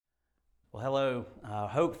Well, hello,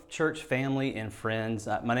 Hope Church family and friends.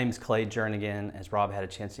 My name is Clay Jernigan, as Rob had a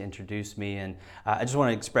chance to introduce me, and I just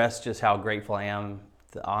want to express just how grateful I am,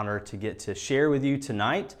 the honor to get to share with you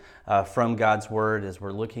tonight from God's Word as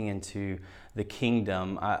we're looking into the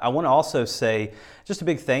kingdom. I want to also say just a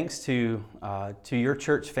big thanks to your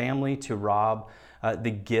church family, to Rob.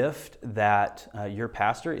 The gift that your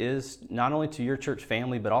pastor is not only to your church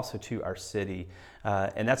family, but also to our city.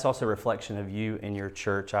 And that's also a reflection of you and your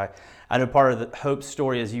church. I know part of the Hope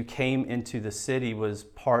story as you came into the city was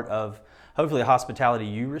part of hopefully the hospitality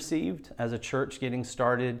you received as a church getting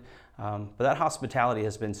started. But that hospitality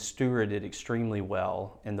has been stewarded extremely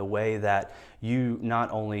well in the way that you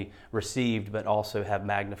not only received, but also have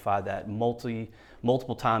magnified that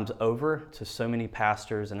multiple times over to so many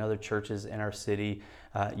pastors and other churches in our city.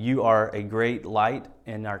 You are a great light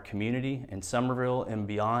in our community in Somerville and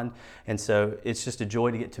beyond. And so it's just a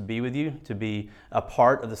joy to get to be with you, to be a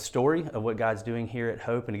part of the story of what God's doing here at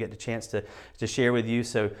Hope and to get the chance to share with you.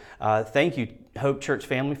 So thank you, Hope Church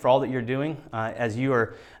family, for all that you're doing as you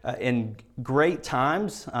are in great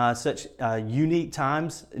times, such unique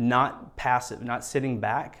times, not passive, not sitting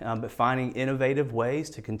back, but finding innovative ways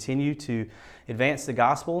to continue to advance the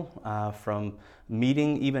gospel from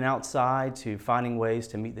meeting even outside to finding ways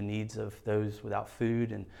to meet the needs of those without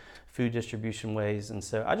food and food distribution ways. And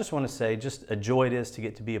so I just want to say just a joy it is to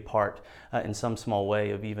get to be a part in some small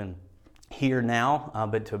way of even here now,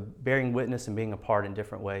 but to bearing witness and being a part in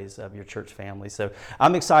different ways of your church family. So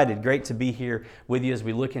I'm excited. Great to be here with you as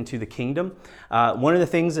we look into the kingdom. One of the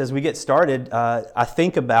things as we get started, I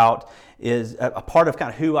think about is a part of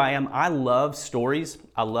kind of who I am. I love stories.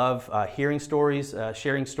 I love hearing stories,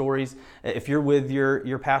 sharing stories. If you're with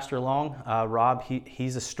your pastor along, Rob,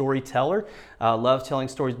 he's a storyteller, loves telling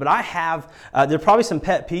stories. But I have, there are probably some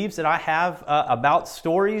pet peeves that I have about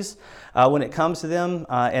stories when it comes to them.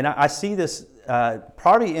 And I see this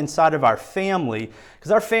probably inside of our family,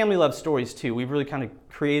 because our family loves stories too. We've really kind of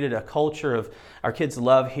created a culture of our kids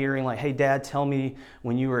love hearing like, hey, Dad, tell me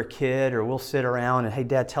when you were a kid, or we'll sit around and, hey,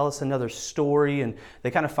 Dad, tell us another story. And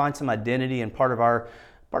they kind of find some identity and part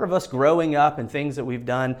of us growing up and things that we've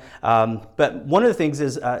done. But one of the things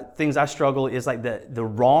is things I struggle is like the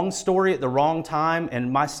wrong story at the wrong time.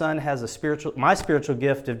 And my son has my spiritual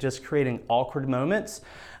gift of just creating awkward moments.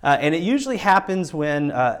 And it usually happens when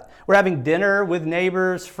we're having dinner with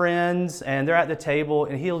neighbors, friends, and they're at the table,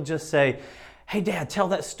 and he'll just say, hey, Dad, tell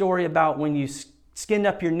that story about when you skinned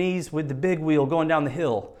up your knees with the big wheel going down the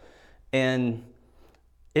hill. And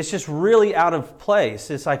it's just really out of place.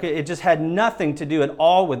 It's like it just had nothing to do at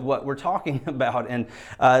all with what we're talking about. And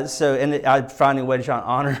I'm finding a way to try and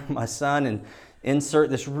honor my son and insert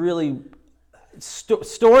this really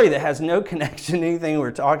story that has no connection to anything we're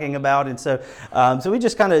talking about. And so we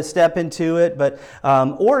just kind of step into it. But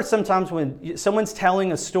or sometimes when someone's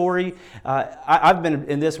telling a story, I've been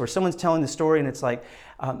in this where someone's telling the story and it's like,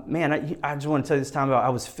 man, I just want to tell you this time about I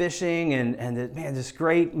was fishing and man, this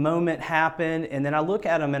great moment happened. And then I look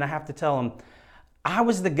at them and I have to tell them, I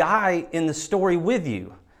was the guy in the story with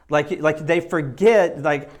you. Like they forget,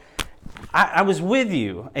 like, I was with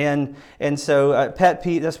you, and so pet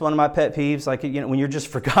peeve. That's one of my pet peeves. Like when you're just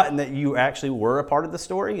forgotten that you actually were a part of the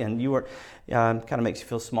story, and you were kind of makes you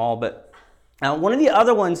feel small. But one of the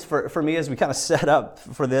other ones for me as we kind of set up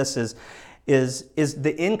for this is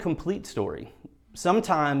the incomplete story.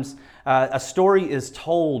 Sometimes a story is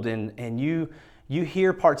told, and you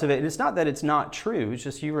hear parts of it, and it's not that it's not true. It's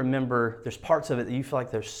just you remember there's parts of it that you feel like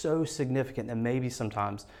they're so significant that maybe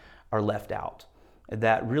sometimes are left out,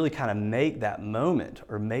 that really kind of make that moment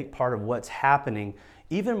or make part of what's happening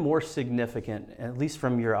even more significant, at least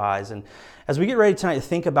from your eyes. And as we get ready tonight to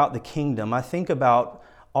think about the kingdom, I think about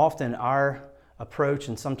often our approach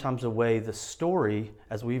and sometimes the way the story,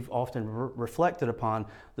 as we've often reflected upon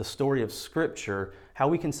the story of Scripture, how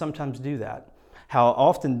we can sometimes do that. How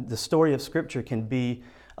often the story of Scripture can be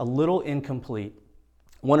a little incomplete.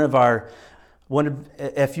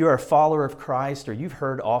 If you're a follower of Christ, or you've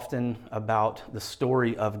heard often about the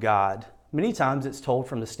story of God, many times it's told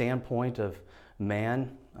from the standpoint of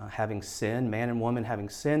man having sinned, man and woman having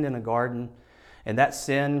sinned in a garden, and that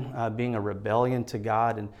sin being a rebellion to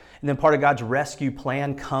God, and then part of God's rescue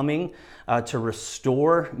plan coming to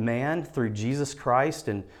restore man through Jesus Christ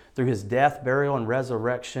and through His death, burial, and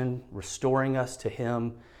resurrection, restoring us to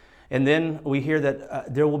Him. And then we hear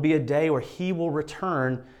that there will be a day where He will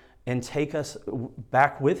return and take us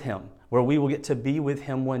back with Him, where we will get to be with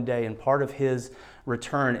Him one day and part of His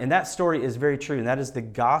return. And that story is very true, and that is the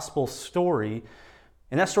gospel story.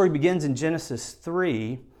 And that story begins in Genesis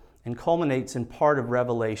 3 and culminates in part of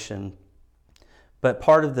Revelation. But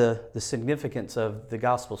part of the significance of the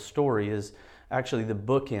gospel story is actually the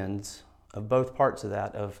bookends of both parts of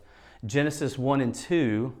that, of Genesis 1 and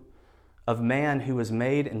 2, of man who was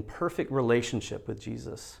made in perfect relationship with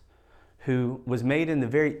Jesus, who was made in the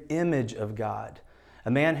very image of God,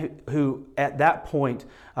 a man who at that point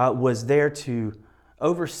was there to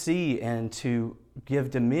oversee and to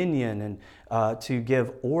give dominion and to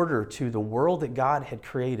give order to the world that God had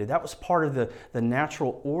created. That was part of the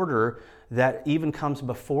natural order that even comes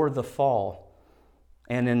before the fall.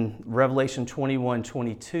 And in Revelation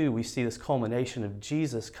 21:22, we see this culmination of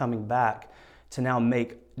Jesus coming back to now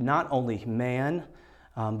make not only man,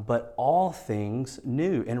 but all things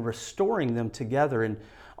new and restoring them together. And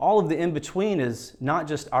all of the in-between is not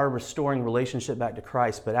just our restoring relationship back to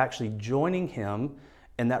Christ, but actually joining Him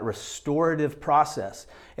in that restorative process.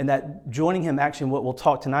 And that joining Him, actually, what we'll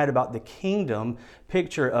talk tonight about, the kingdom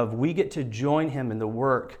picture of we get to join Him in the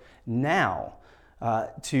work now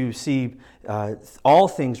to see all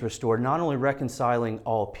things restored, not only reconciling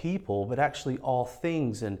all people, but actually all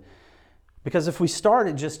things. And because if we start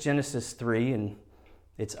at just Genesis 3 and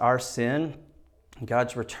it's our sin,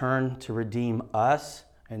 God's return to redeem us,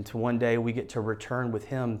 and to one day we get to return with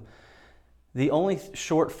Him, the only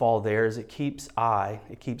shortfall there is it keeps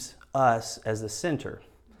us as the center.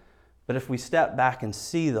 But if we step back and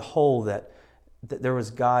see the whole, that there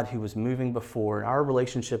was God who was moving before, and our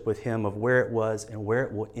relationship with Him of where it was and where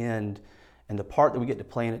it will end, and the part that we get to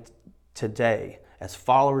play in it today as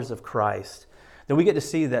followers of Christ, then we get to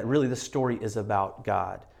see that really the story is about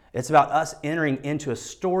God. It's about us entering into a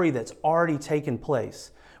story that's already taken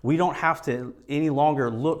place. We don't have to any longer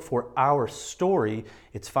look for our story.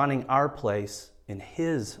 It's finding our place in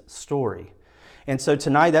His story. And so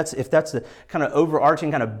tonight, if that's the kind of overarching,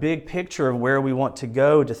 kind of big picture of where we want to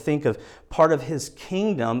go, to think of part of His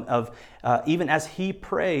kingdom, of even as He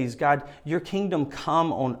prays, God, your kingdom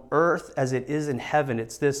come on earth as it is in heaven.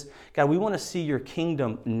 It's this, God, we want to see your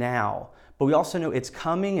kingdom now. But we also know it's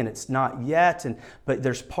coming and it's not yet. But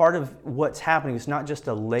there's part of what's happening. It's not just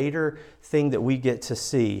a later thing that we get to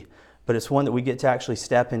see, but it's one that we get to actually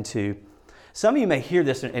step into. Some of you may hear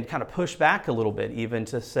this and kind of push back a little bit, even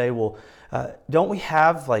to say, well, don't we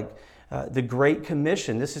have the Great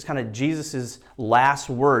Commission? This is kind of Jesus's last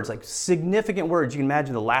words, like significant words. You can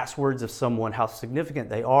imagine the last words of someone, how significant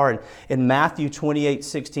they are. And in Matthew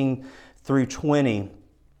 28:16 through 20,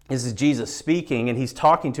 this is Jesus speaking, and He's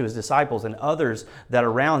talking to His disciples, and others that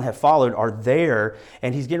around have followed are there,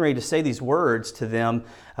 and He's getting ready to say these words to them.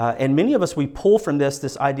 And many of us, we pull from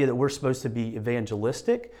this idea that we're supposed to be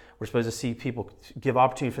evangelistic. We're supposed to see people, give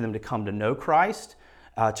opportunity for them to come to know Christ,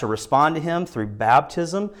 to respond to Him through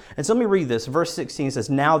baptism. And so let me read this. Verse 16 says,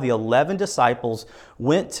 "Now the 11 disciples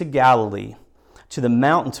went to Galilee, to the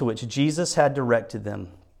mountain to which Jesus had directed them.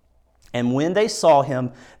 And when they saw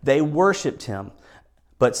Him, they worshiped Him,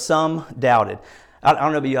 but some doubted." I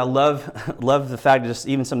don't know, but I love the fact that just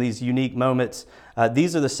even some of these unique moments.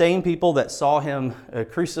 These are the same people that saw Him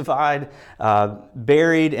crucified,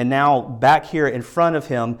 buried, and now back here in front of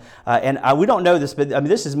Him. And we don't know this, but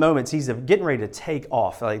this is moments He's getting ready to take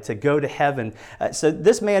off, like to go to heaven. So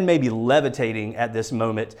this man may be levitating at this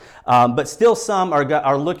moment, but still some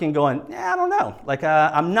are looking, going, I don't know.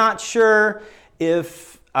 I'm not sure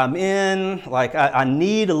if I'm in, I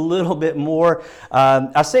need a little bit more.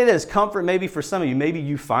 I say that as comfort maybe for some of you. Maybe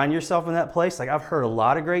you find yourself in that place. I've heard a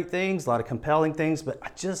lot of great things, a lot of compelling things, but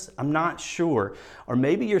I'm not sure. Or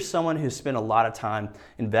maybe you're someone who's spent a lot of time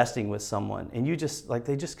investing with someone, and you just,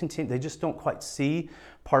 they just don't quite see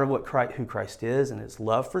part of who Christ is and His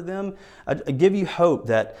love for them. I give you hope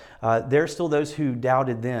that there are still those who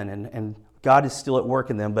doubted then, and God is still at work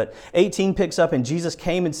in them. But 18 picks up, "And Jesus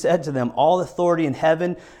came and said to them, 'All authority in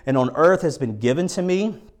heaven and on earth has been given to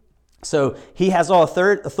me.'" So He has all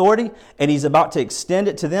authority, and He's about to extend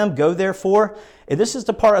it to them. "Go therefore," and this is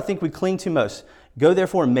the part I think we cling to most. "Go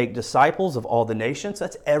therefore and make disciples of all the nations."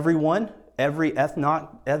 That's everyone, every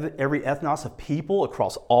ethnos of people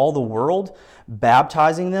across all the world,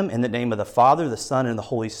 baptizing them in the name of the Father, the Son, and the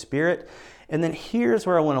Holy Spirit. And then here's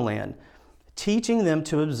where I want to land. "Teaching them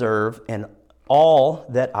to observe and all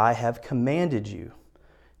that I have commanded you."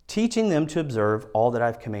 Teaching them to observe all that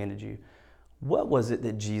I've commanded you. What was it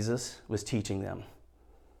that Jesus was teaching them?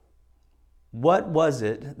 What was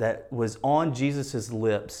it that was on Jesus'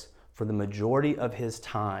 lips for the majority of His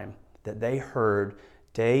time that they heard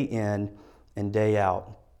day in and day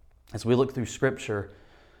out? As we look through Scripture,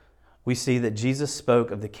 we see that Jesus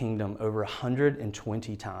spoke of the kingdom over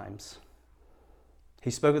 120 times.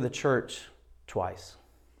 He spoke of the church twice.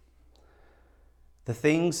 The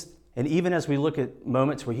things, and even as we look at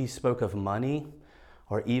moments where He spoke of money,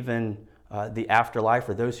 or even the afterlife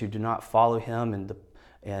or those who do not follow him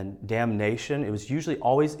and damnation, it was usually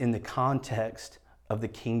always in the context of the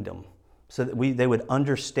kingdom, so that they would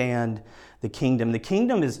understand the kingdom. The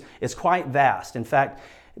kingdom is quite vast. In fact,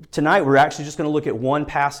 tonight we're actually just going to look at one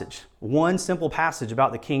passage, one simple passage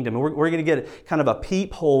about the kingdom. And we're going to get kind of a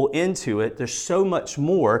peephole into it. There's so much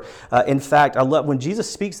more. In fact, I love when Jesus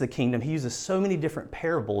speaks of the kingdom, he uses so many different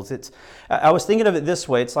parables. I was thinking of it this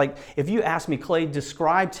way. It's like if you ask me, Clay,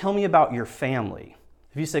 tell me about your family.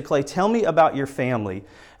 If you say, Clay, tell me about your family,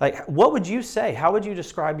 like what would you say? How would you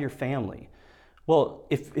describe your family? Well,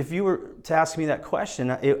 if you were to ask me that question,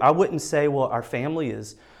 I wouldn't say, well, our family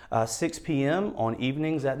is 6 p.m. on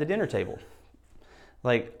evenings at the dinner table.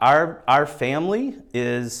 Like our family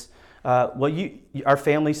is, our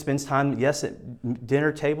family spends time, yes, at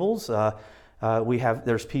dinner tables.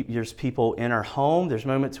 There's people in our home. There's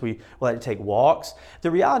moments we like to take walks.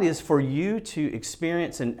 The reality is for you to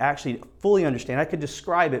experience and actually fully understand, I could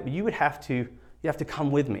describe it, but you have to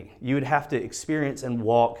come with me. You would have to experience and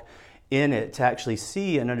walk in it to actually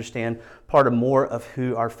see and understand more of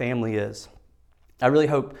who our family is. I really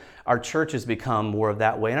hope our church has become more of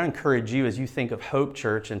that way. And I encourage you as you think of Hope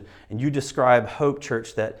Church and you describe Hope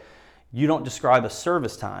Church that you don't describe a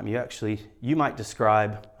service time. You might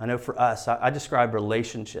describe, I know for us, I describe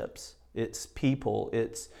relationships. It's people.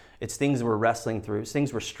 It's things we're wrestling through. It's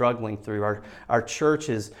things we're struggling through. Our church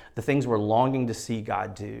is the things we're longing to see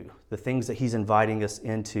God do, the things that he's inviting us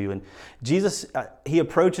into. And Jesus, he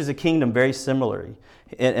approaches a kingdom very similarly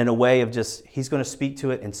in a way of he's going to speak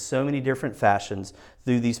to it in so many different fashions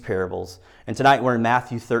through these parables. And tonight we're in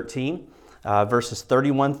Matthew 13, verses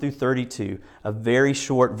 31 through 32, a very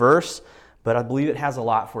short verse, but I believe it has a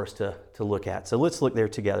lot for us to look at. So let's look there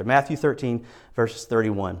together. Matthew 13, verses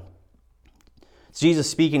 31. It's Jesus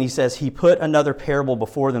speaking, he says, he put another parable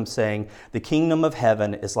before them, saying, the kingdom of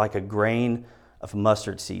heaven is like a grain of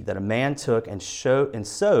mustard seed that a man took and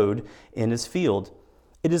sowed in his field.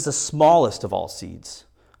 It is the smallest of all seeds,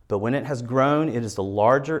 but when it has grown, it is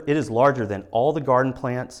larger than all the garden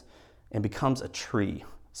plants and becomes a tree,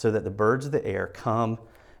 so that the birds of the air come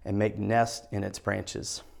and make nests in its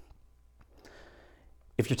branches.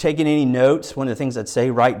 If you're taking any notes, one of the things I'd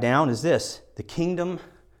say write down is this: the kingdom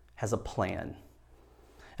has a plan.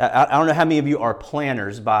 I don't know how many of you are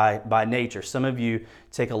planners by nature. Some of you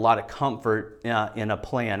take a lot of comfort in a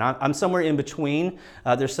plan. I'm somewhere in between.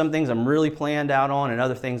 There's some things I'm really planned out on, and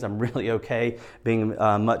other things I'm really okay being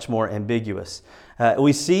much more ambiguous.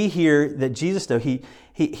 We see here that Jesus, though, he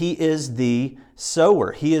is the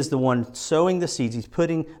sower. He is the one sowing the seeds. He's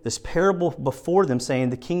putting this parable before them, saying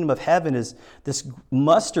the kingdom of heaven is this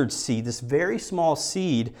mustard seed, this very small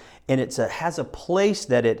seed, and it has a place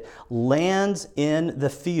that it lands in the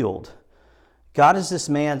field. God is this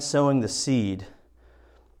man sowing the seed.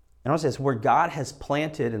 And I want to say, where God has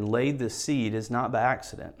planted and laid the seed is not by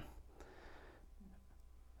accident.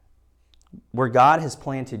 Where God has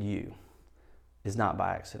planted you is not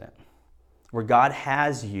by accident. Where God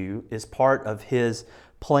has you is part of his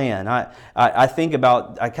plan. I think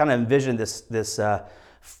about, I kind of envision the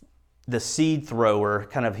seed thrower,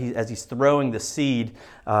 kind of as he's throwing the seed,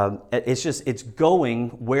 it's going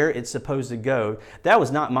where it's supposed to go. That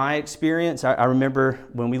was not my experience. I remember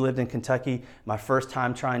when we lived in Kentucky, my first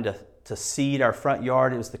time trying to seed our front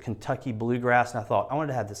yard, it was the Kentucky bluegrass, and I thought, I wanted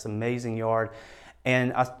to have this amazing yard.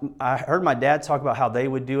 And I heard my dad talk about how they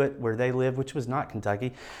would do it where they lived, which was not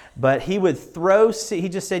Kentucky. But he would he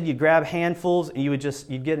just said you grab handfuls and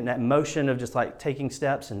you'd get in that motion of just like taking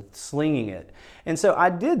steps and slinging it. And so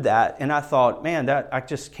I did that, and I thought, man, I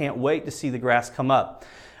just can't wait to see the grass come up.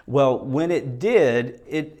 Well, when it did,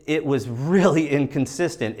 it was really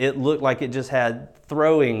inconsistent. It looked like it just had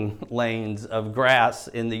throwing lanes of grass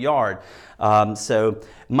in the yard. So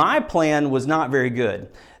my plan was not very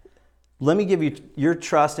good. Let me give you your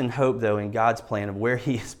trust and hope, though, in God's plan of where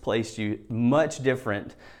he has placed you, much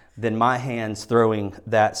different than my hands throwing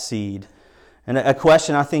that seed. And a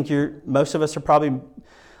question I think most of us are probably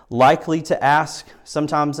likely to ask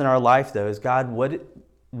sometimes in our life, though, is, God,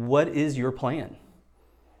 what is your plan?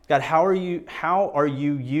 God, how are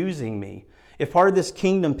you using me? If part of this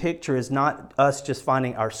kingdom picture is not us just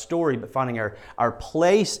finding our story, but finding our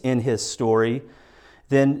place in his story,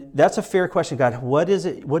 then that's a fair question. God, what is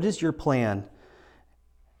it? What is your plan?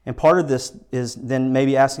 And part of this is then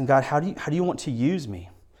maybe asking God, how do you want to use me?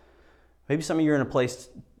 Maybe some of you are in a place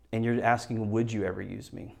and you're asking, would you ever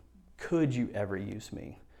use me? Could you ever use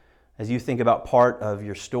me? As you think about part of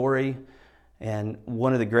your story, and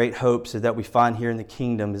one of the great hopes that we find here in the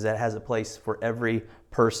kingdom is that it has a place for every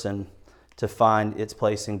person to find its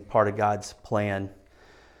place in part of God's plan.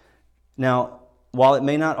 Now, while it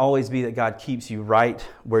may not always be that God keeps you right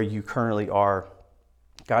where you currently are,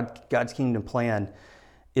 God's kingdom plan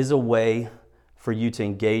is a way for you to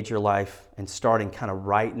engage your life and starting kind of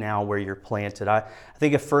right now where you're planted. I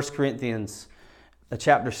think of 1 Corinthians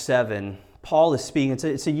chapter 7, Paul is speaking.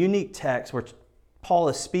 It's a unique text where Paul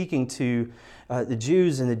is speaking to the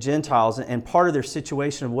Jews and the Gentiles, and part of their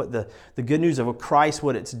situation of what the good news of Christ,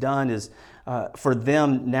 what it's done is for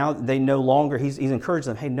them, now they no longer, he's encouraged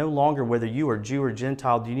them, hey, no longer whether you are Jew or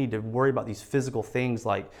Gentile, do you need to worry about these physical things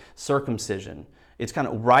like circumcision. It's kind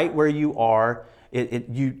of right where you are.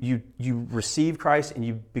 You receive Christ and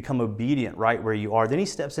you become obedient right where you are. Then he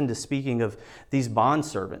steps into speaking of these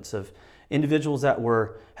bondservants, of individuals that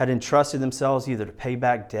had entrusted themselves either to pay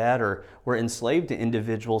back debt or were enslaved to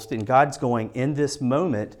individuals. And God's going in this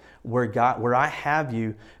moment where I have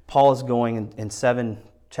you. Paul is going in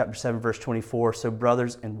chapter 7, verse 24. So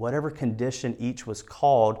brothers, in whatever condition each was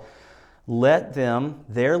called, let them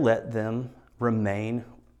remain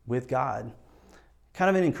with God. Kind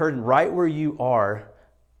of an encouragement right where you are.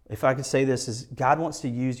 If I could say this, is God wants to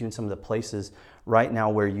use you in some of the places right now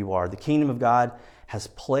where you are. The kingdom of God has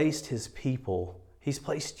placed his people. He's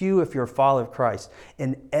placed you, if you're a follower of Christ,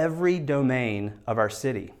 in every domain of our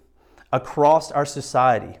city, across our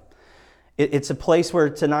society. It's a place where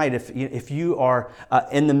tonight, if you are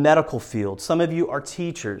in the medical field, some of you are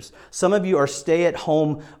teachers, some of you are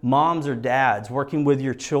stay-at-home moms or dads working with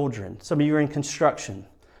your children, some of you are in construction,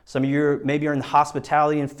 some of you maybe are in the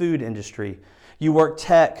hospitality and food industry. You work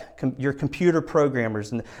tech, you're computer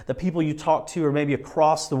programmers, and the people you talk to are maybe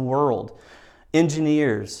across the world.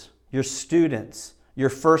 Engineers, your students, your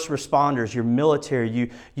first responders, your military, you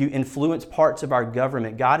influence parts of our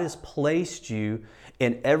government. God has placed you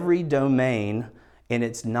in every domain, and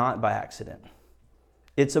it's not by accident.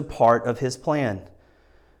 It's a part of his plan.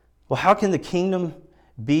 Well, how can the kingdom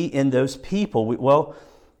be in those people? Well,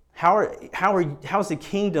 how's the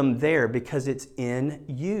kingdom there? Because it's in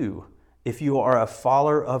you. If you are a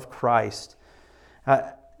follower of Christ.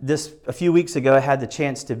 A few weeks ago, I had the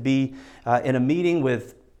chance to be in a meeting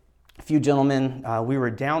with a few gentlemen. We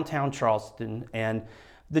were downtown Charleston, and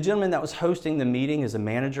the gentleman that was hosting the meeting is a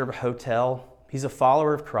manager of a hotel. He's a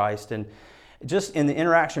follower of Christ, and just in the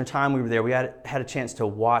interaction time we were there, we had a chance to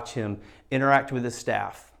watch him interact with his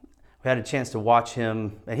staff. We had a chance to watch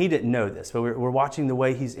him, and he didn't know this, but we're watching the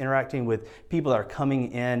way he's interacting with people that are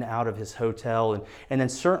coming in out of his hotel, and then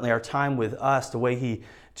certainly our time with us, the way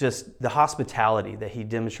the hospitality that he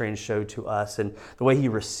demonstrated and showed to us, and the way he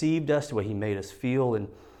received us, the way he made us feel. And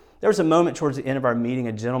there was a moment towards the end of our meeting,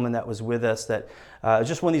 a gentleman that was with us that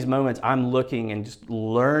just one of these moments I'm looking and just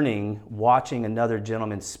learning, watching another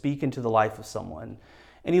gentleman speak into the life of someone.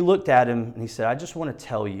 And he looked at him and he said, I just want to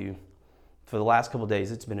tell you, for the last couple of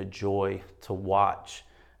days, it's been a joy to watch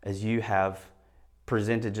as you have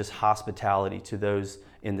presented just hospitality to those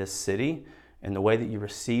in this city, and the way that you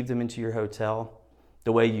receive them into your hotel,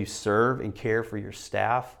 the way you serve and care for your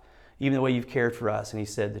staff, even the way you've cared for us. And he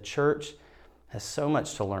said, the church has so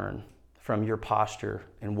much to learn from your posture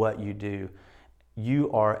and what you do.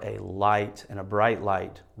 You are a light and a bright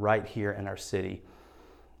light right here in our city.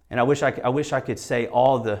 And I wish I could say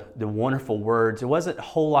all the wonderful words. It wasn't a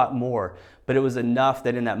whole lot more, but it was enough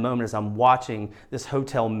that in that moment, as I'm watching this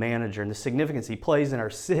hotel manager and the significance he plays in our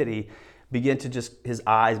city, his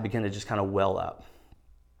eyes begin to just kind of well up.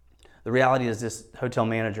 The reality is, this hotel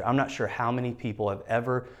manager, I'm not sure how many people have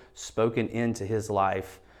ever spoken into his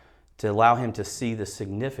life to allow him to see the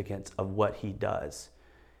significance of what he does,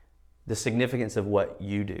 the significance of what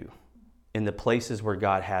you do in the places where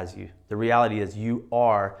God has you. The reality is, you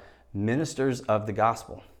are ministers of the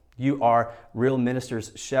gospel. You are real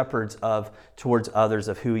ministers, shepherds towards others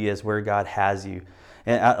of who he is, where God has you.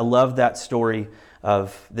 And I love that story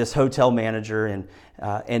of this hotel manager,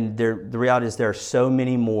 and the reality is there are so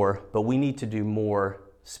many more, but we need to do more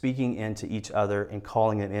speaking into each other and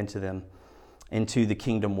calling them into the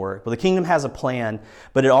kingdom work. Well, the kingdom has a plan,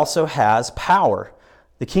 but it also has power.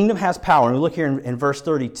 The kingdom has power. And we look here in verse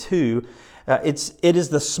 32, it is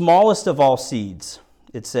the smallest of all seeds,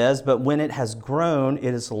 it says, but when it has grown,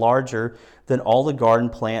 it is larger than all the garden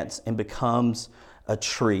plants and becomes a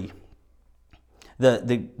tree.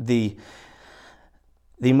 The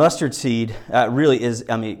mustard seed really is,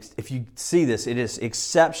 if you see this, it is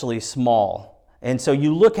exceptionally small. And so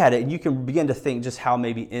you look at it and you can begin to think just how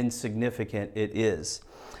maybe insignificant it is.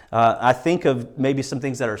 I think of maybe some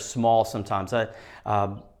things that are small sometimes.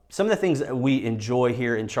 Some of the things that we enjoy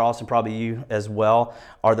here in Charleston, probably you as well,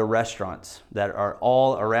 are the restaurants that are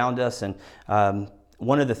all around us. And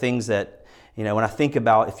one of the things that When I think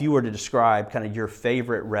about if you were to describe kind of your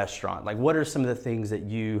favorite restaurant, like what are some of the things that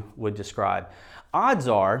you would describe? Odds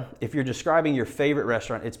are, if you're describing your favorite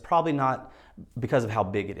restaurant, it's probably not because of how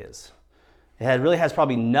big it is. Really has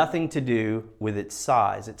probably nothing to do with its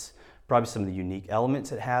size. It's probably some of the unique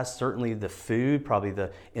elements it has, certainly the food, probably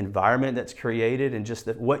the environment that's created, and just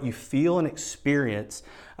what you feel and experience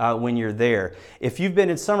when you're there. If you've been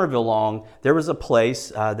in Somerville long, there was a place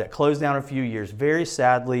that closed down a few years, very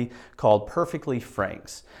sadly, called Perfectly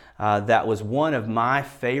Frank's. That was one of my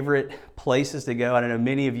favorite places to go. I don't know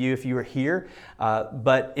many of you if you were here,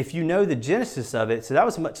 but if you know the genesis of it, so that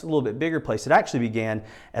was a little bit bigger place. It actually began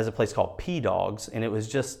as a place called P-Dogs, and it was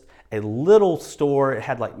just a little store. It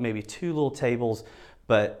had like maybe 2 little tables,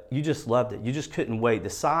 but you just loved it. You just couldn't wait. The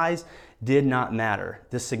size did not matter.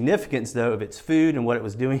 The significance, though, of its food and what it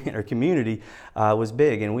was doing in our community was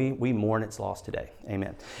big, and we mourn its loss today.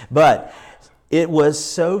 Amen. But it was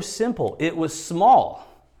so simple. It was small,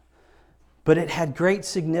 but it had great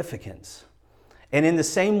significance. And in the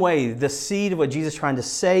same way, the seed of what Jesus is trying to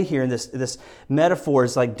say here in this metaphor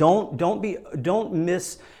is like, don't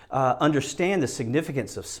understand the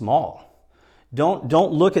significance of small.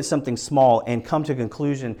 Don't look at something small and come to a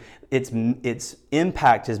conclusion its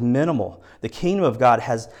impact is minimal. The kingdom of God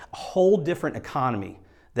has a whole different economy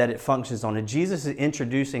that it functions on. And Jesus is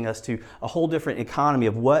introducing us to a whole different economy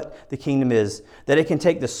of what the kingdom is, that it can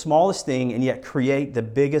take the smallest thing and yet create the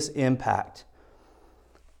biggest impact.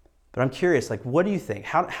 But I'm curious, like, what do you think?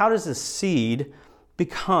 How does a seed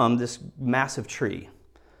become this massive tree?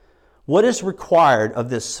 What is required of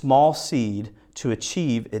this small seed to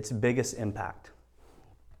achieve its biggest impact?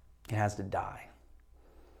 It has to die.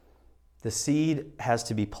 The seed has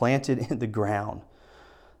to be planted in the ground.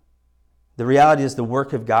 The reality is the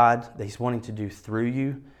work of God that He's wanting to do through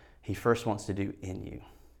you, He first wants to do in you.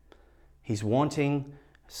 He's wanting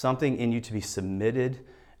something in you to be submitted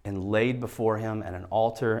and laid before Him at an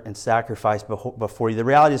altar and sacrificed before you. The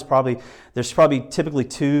reality is there's probably typically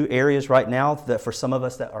 2 areas right now that for some of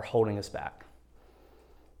us that are holding us back.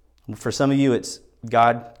 For some of you, it's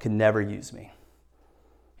God could never use me.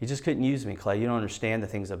 He just couldn't use me, Clay. You don't understand the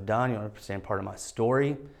things I've done. You don't understand part of my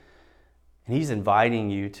story. And He's inviting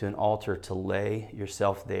you to an altar to lay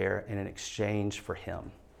yourself there in an exchange for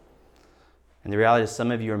Him. And the reality is some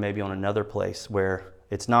of you are maybe on another place where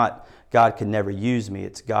it's not God could never use me,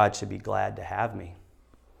 it's God should be glad to have me.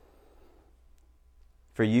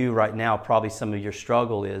 For you right now, probably some of your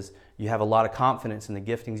struggle is you have a lot of confidence in the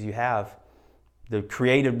giftings you have. The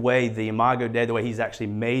creative way, the Imago Dei, the way He's actually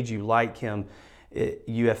made you like Him,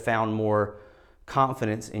 you have found more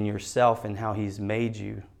confidence in yourself and how He's made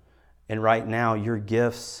you. And right now, your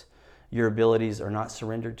gifts, your abilities are not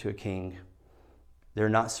surrendered to a king. They're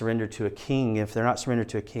not surrendered to a king. If they're not surrendered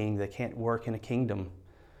to a king, they can't work in a kingdom.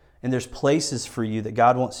 And there's places for you that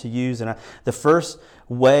God wants to use. And the first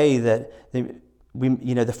way that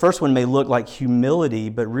the first one may look like humility,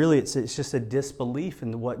 but really it's just a disbelief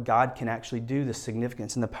in what God can actually do, the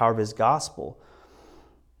significance and the power of His gospel.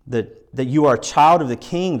 That you are a child of the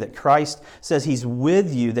King, that Christ says He's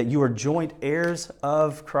with you, that you are joint heirs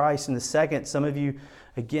of Christ. And the second, some of you,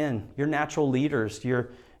 again, you're natural leaders. You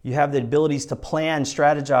have the abilities to plan,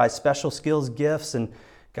 strategize, special skills, gifts, and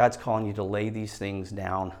God's calling you to lay these things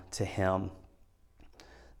down to Him.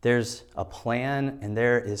 There's a plan and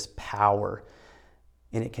there is power,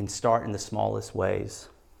 and it can start in the smallest ways.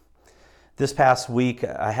 This past week,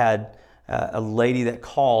 I had a lady that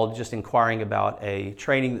called just inquiring about a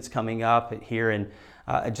training that's coming up here in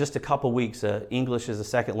just a couple weeks, English as a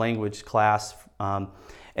second language class. And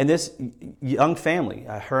this young family,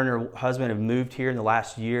 her and her husband have moved here in the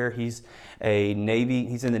last year. He's in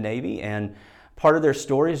the Navy, and part of their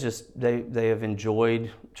story is just they have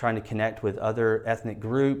enjoyed trying to connect with other ethnic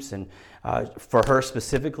groups, and for her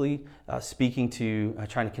specifically, trying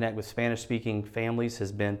to connect with Spanish-speaking families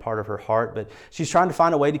has been part of her heart. But she's trying to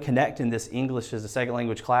find a way to connect in this English as a second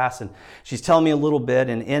language class, and she's telling me a little bit.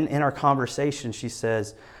 And in our conversation, she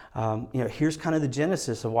says, here's kind of the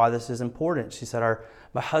genesis of why this is important. She said,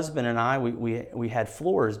 my husband and I, we had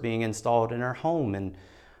floors being installed in our home, and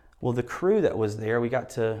well, the crew that was there, we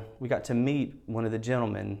got to meet one of the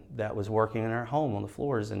gentlemen that was working in our home on the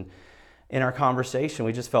floors. And in our conversation,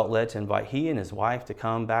 we just felt led to invite he and his wife to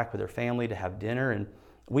come back with their family to have dinner. And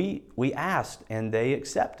we asked, and they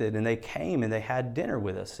accepted, and they came and they had dinner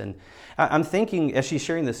with us. And I'm thinking, as she's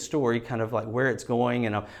sharing this story, kind of like where it's going,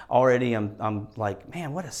 and I'm like,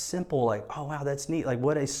 man, what a simple, like, oh wow, that's neat. Like,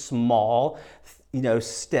 what a small,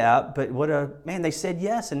 step, but they said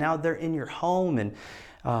yes, and now they're in your home. And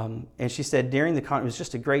And she said during the conference, it was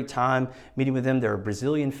just a great time meeting with them. They're a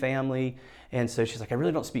Brazilian family. And so she's like, I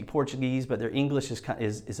really don't speak Portuguese, but their English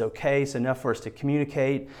is okay. It's enough for us to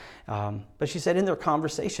communicate. But she said in their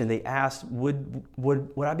conversation, they asked, would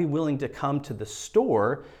I be willing to come to the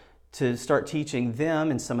store to start teaching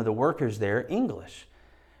them and some of the workers there English?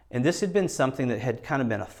 And this had been something that had kind of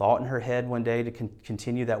been a thought in her head one day to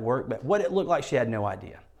continue that work. But what it looked like, she had no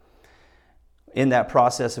idea. In that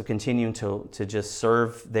process of continuing to just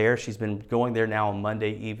serve there, she's been going there now on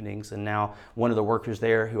Monday evenings, and now one of the workers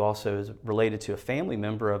there, who also is related to a family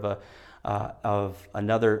member of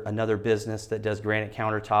another business that does granite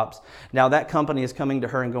countertops. Now that company is coming to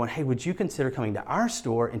her and going, hey, would you consider coming to our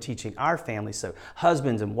store and teaching our family? So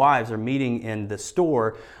husbands and wives are meeting in the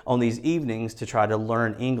store on these evenings to try to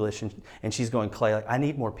learn English. And she's going, Clay, like, I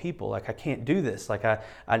need more people. Like, I can't do this. Like,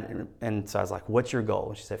 and so I was like, what's your goal?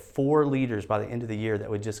 And she said 4 leaders by the end of the year that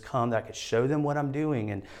would just come, that I could show them what I'm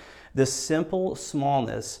doing. And this simple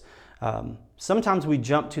smallness, sometimes we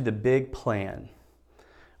jump to the big plan.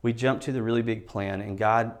 We jump to the really big plan, and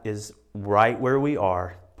God is right where we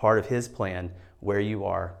are, part of His plan, where you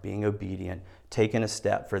are, being obedient, taking a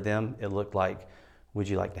step. For them, it looked like, would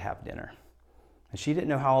you like to have dinner? And she didn't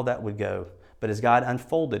know how all that would go, but as God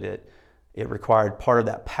unfolded it, it required part of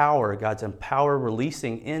that power, God's power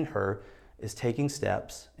releasing in her, is taking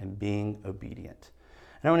steps and being obedient.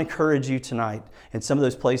 And I want to encourage you tonight, in some of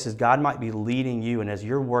those places, God might be leading you, and as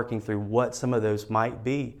you're working through what some of those might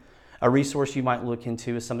be, a resource you might look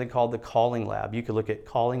into is something called the Calling Lab. You could look at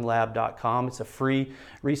callinglab.com. It's a free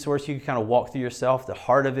resource. You can kind of walk through yourself. The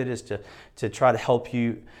heart of it is to try to help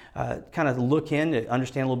you kind of look in, to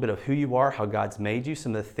understand a little bit of who you are, how God's made you,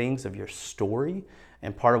 some of the things of your story,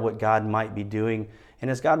 and part of what God might be doing. And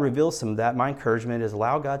as God reveals some of that, my encouragement is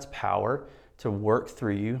allow God's power to work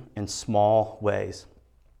through you in small ways.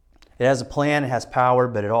 It has a plan, it has power,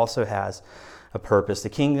 but it also has a purpose. The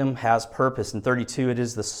kingdom has purpose. In 32, it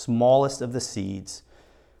is the smallest of the seeds,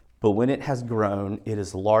 but when it has grown, it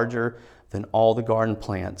is larger than all the garden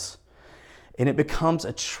plants, and it becomes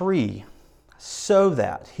a tree, so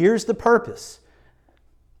that, here's the purpose,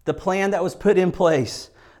 the plan that was put in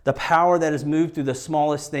place, the power that has moved through the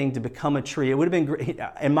smallest thing to become a tree. It would have been great.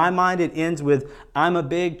 In my mind, it ends with, I'm a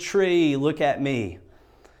big tree, look at me.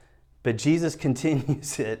 But Jesus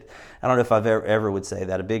continues it. I don't know if I've ever would say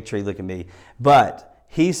that, a big tree, look at me. But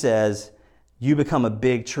He says, you become a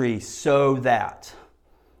big tree so that.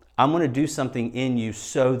 I'm going to do something in you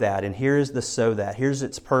so that. And here's the so that. Here's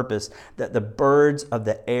its purpose, that the birds of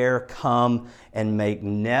the air come and make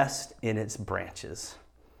nest in its branches.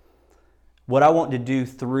 What I want to do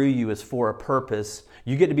through you is for a purpose.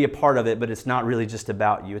 You get to be a part of it, but it's not really just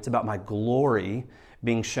about you. It's about my glory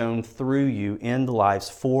being shown through you in the lives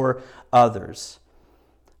for others.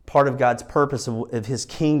 Part of God's purpose of His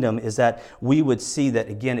kingdom is that we would see that,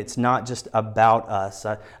 again, it's not just about us.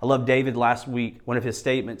 I love David last week. One of his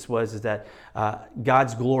statements was that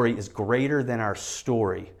God's glory is greater than our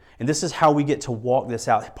story. And this is how we get to walk this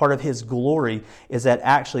out. Part of His glory is that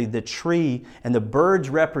actually the tree and the birds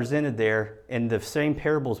represented there in the same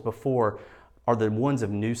parables before are the ones of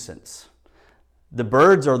nuisance. The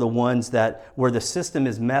birds are the ones that where the system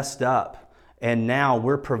is messed up, and now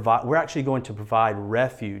we're actually going to provide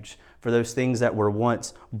refuge for those things that were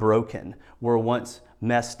once broken, were once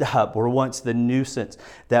messed up, were once the nuisance.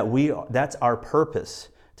 That's our purpose,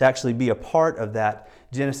 to actually be a part of that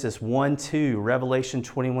Genesis 1-2, Revelation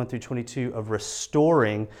 21 through 22 of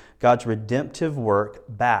restoring God's redemptive work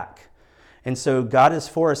back. And so God is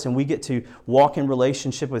for us, and we get to walk in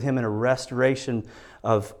relationship with Him in a restoration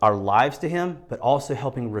of our lives to Him, but also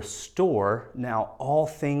helping restore now all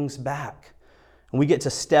things back. And we get to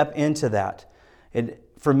step into that. And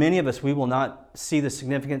for many of us, we will not see the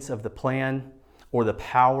significance of the plan or the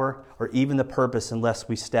power or even the purpose unless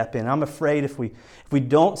we step in. I'm afraid if we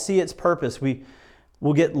don't see its purpose,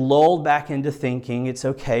 we'll get lulled back into thinking it's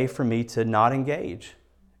okay for me to not engage.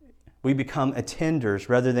 We become attenders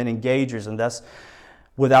rather than engagers, and thus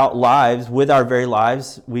with our very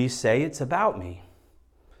lives, we say it's about me.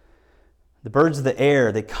 The birds of the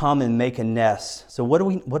air, they come and make a nest. So what do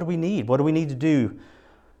we need? What do we need to do?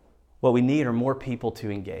 What we need are more people to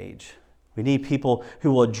engage. We need people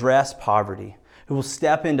who will address poverty, who will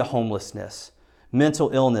step into homelessness, mental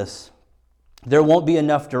illness. There won't be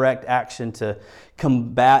enough direct action to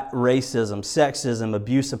combat racism, sexism,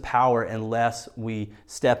 abuse of power unless we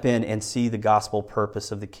step in and see the gospel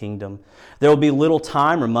purpose of the kingdom. There will be little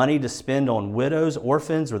time or money to spend on widows,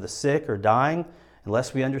 orphans, or the sick or dying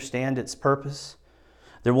unless we understand its purpose.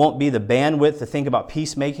 There won't be the bandwidth to think about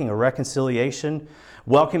peacemaking or reconciliation,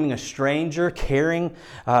 welcoming a stranger, caring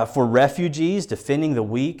for refugees, defending the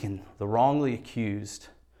weak and the wrongly accused.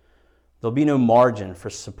 There'll be no margin for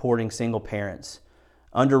supporting single parents,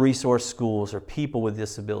 under-resourced schools, or people with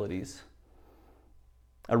disabilities.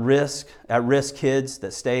 At-risk kids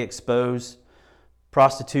that stay exposed,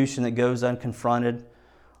 prostitution that goes unconfronted,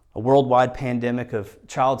 a worldwide pandemic of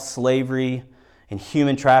child slavery and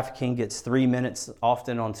human trafficking gets 3 minutes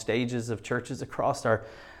often on stages of churches across our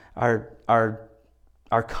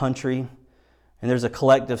country. And there's a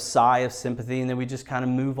collective sigh of sympathy, and then we just kind of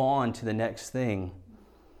move on to the next thing.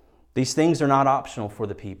 These things are not optional for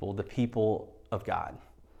the people of God.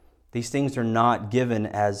 These things are not given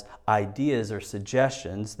as ideas or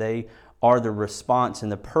suggestions. They are the response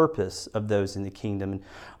and the purpose of those in the kingdom. And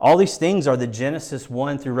all these things are the Genesis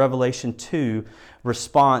 1 through Revelation 2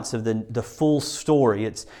 response of the full story.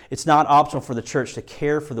 It's not optional for the church to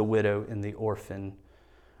care for the widow and the orphan.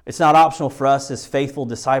 It's not optional for us as faithful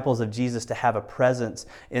disciples of Jesus to have a presence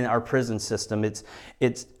in our prison system.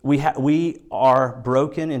 We are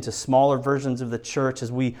broken into smaller versions of the church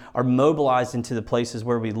as we are mobilized into the places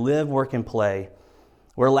where we live, work, and play.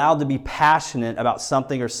 We're allowed to be passionate about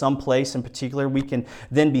something or some place in particular. We can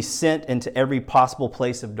then be sent into every possible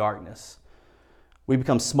place of darkness. We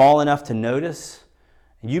become small enough to notice,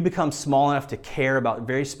 and you become small enough to care about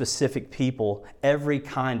very specific people, every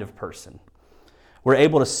kind of person. We're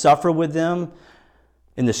able to suffer with them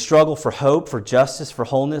in the struggle for hope, for justice, for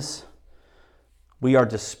wholeness. We are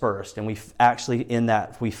dispersed, and we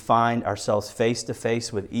find ourselves face to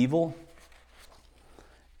face with evil,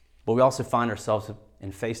 but we also find ourselves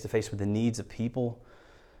in face to face with the needs of people,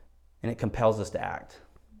 and it compels us to act,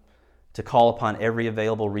 to call upon every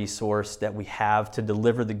available resource that we have to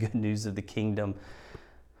deliver the good news of the kingdom.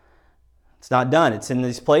 It's not done. It's in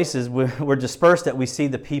these places we're dispersed that we see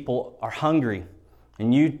the people are hungry.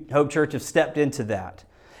 And you, Hope Church, have stepped into that.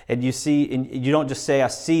 And you see, and you don't just say, I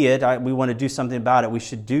see it, we want to do something about it. We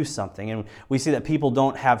should do something. And we see that people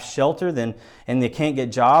don't have shelter and they can't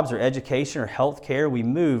get jobs or education or health care. We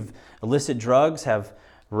move. Illicit drugs have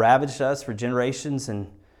ravaged us for generations,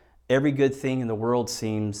 and every good thing in the world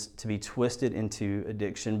seems to be twisted into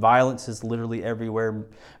addiction. Violence is literally everywhere.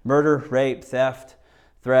 Murder, rape, theft,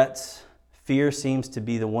 threats, fear seems to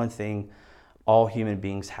be the one thing all human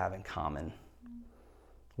beings have in common.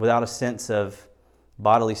 Without a sense of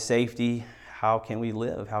bodily safety, how can we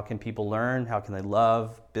live? How can people learn? How can they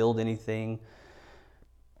love, build anything?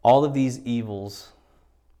 All of these evils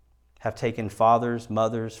have taken fathers,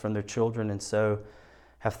 mothers from their children, and so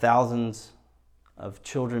have thousands of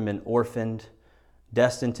children been orphaned,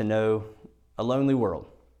 destined to know a lonely world.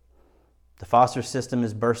 The foster system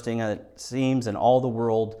is bursting at its seams, and all the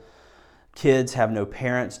world, kids have no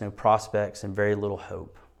parents, no prospects, and very little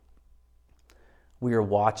hope. We are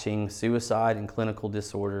watching suicide and clinical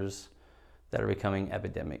disorders that are becoming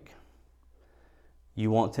epidemic.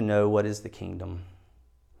 You want to know what is the kingdom,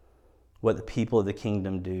 what the people of the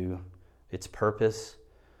kingdom do, its purpose.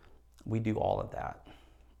 We do all of that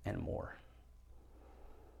and more.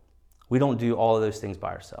 We don't do all of those things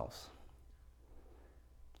by ourselves.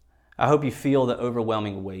 I hope you feel the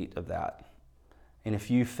overwhelming weight of that. And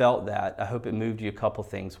if you felt that, I hope it moved you a couple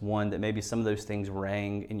things. One, that maybe some of those things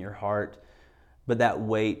rang in your heart, but that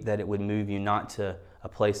weight, that it would move you not to a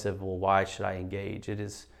place of, well, why should I engage? It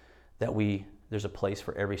is that there's a place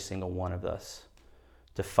for every single one of us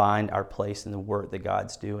to find our place in the work that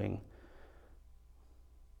God's doing.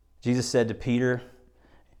 Jesus said to Peter,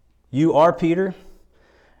 "You are Peter,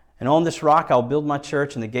 and on this rock I'll build my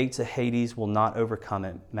church, and the gates of Hades will not overcome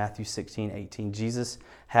it." Matthew 16:18. Jesus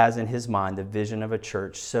has in his mind the vision of a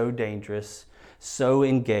church so dangerous, so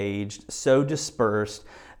engaged, so dispersed,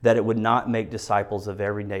 that it would not make disciples of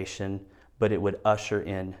every nation, but it would usher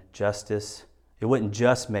in justice. It wouldn't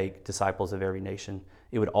just make disciples of every nation,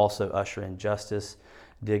 it would also usher in justice,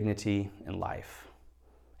 dignity, and life.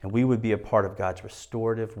 And we would be a part of God's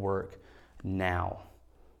restorative work now,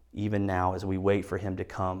 even now, as we wait for him to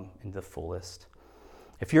come in the fullest.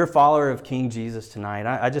 If you're a follower of King Jesus tonight,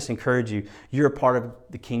 I just encourage you, you're a part of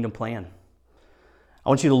the kingdom plan. I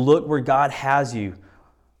want you to look where God has you.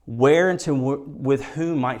 Where and with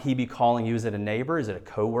whom might he be calling you? Is it a neighbor? Is it a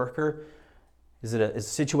coworker? Is it a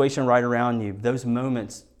situation right around you? Those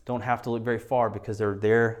moments don't have to look very far because they're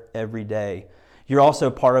there every day. You're also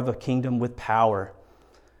part of a kingdom with power.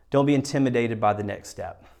 Don't be intimidated by the next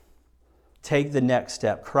step. Take the next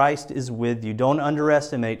step. Christ is with you. Don't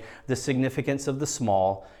underestimate the significance of the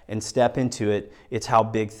small and step into it. It's how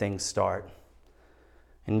big things start.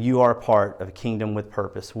 and you are a part of a kingdom with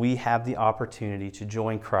purpose, we have the opportunity to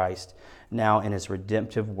join Christ now in his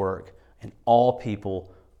redemptive work in all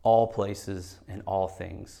people, all places, and all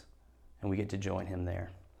things. And we get to join him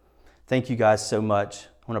there. Thank you guys so much.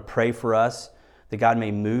 I want to pray for us that God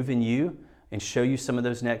may move in you and show you some of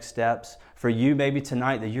those next steps. For you, maybe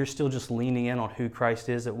tonight, that you're still just leaning in on who Christ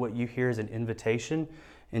is, that what you hear is an invitation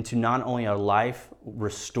into not only a life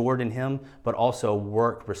restored in him, but also a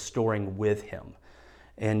work restoring with him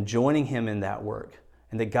and joining him in that work.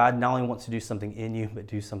 And that God not only wants to do something in you, but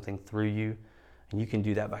do something through you. And you can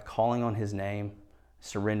do that by calling on his name,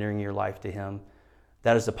 surrendering your life to him.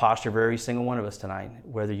 That is the posture of every single one of us tonight,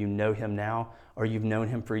 whether you know him now or you've known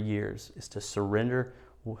him for years, is to surrender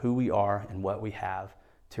who we are and what we have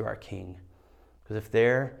to our King. Because if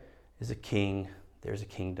there is a king, there's a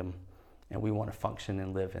kingdom, and we want to function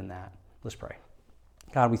and live in that. Let's pray.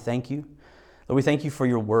 God, we thank you. Lord, we thank you for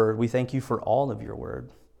your word. We thank you for all of your word,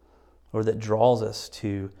 Lord, that draws us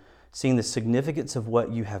to seeing the significance of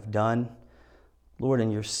what you have done, Lord,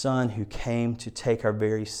 and your Son who came to take our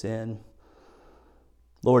very sin.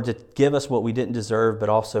 Lord, to give us what we didn't deserve, but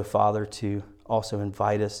also, Father, to also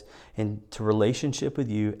invite us into relationship with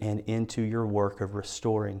you and into your work of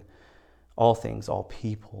restoring all things, all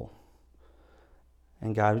people.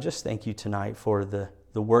 And God, we just thank you tonight for the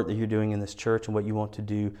work that you're doing in this church and what you want to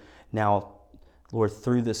do now, Lord,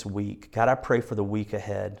 through this week. God, I pray for the week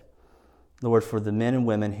ahead. Lord, for the men and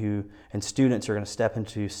women and students who are going to step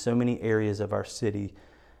into so many areas of our city,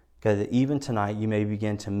 God, that even tonight you may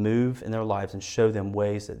begin to move in their lives and show them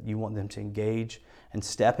ways that you want them to engage and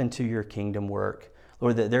step into your kingdom work.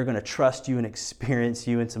 Lord, that they're going to trust you and experience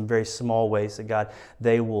you in some very small ways, that God,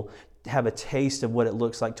 they will have a taste of what it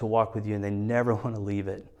looks like to walk with you and they never want to leave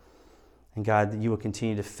it. And God, that you will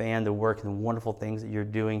continue to fan the work and the wonderful things that you're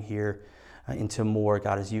doing here into more,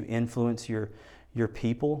 God, as you influence your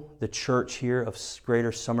people, the church here of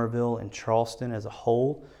Greater Somerville and Charleston as a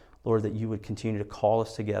whole. Lord, that you would continue to call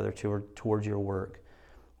us together towards your work.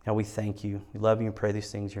 God, we thank you. We love you and pray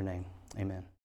these things in your name. Amen.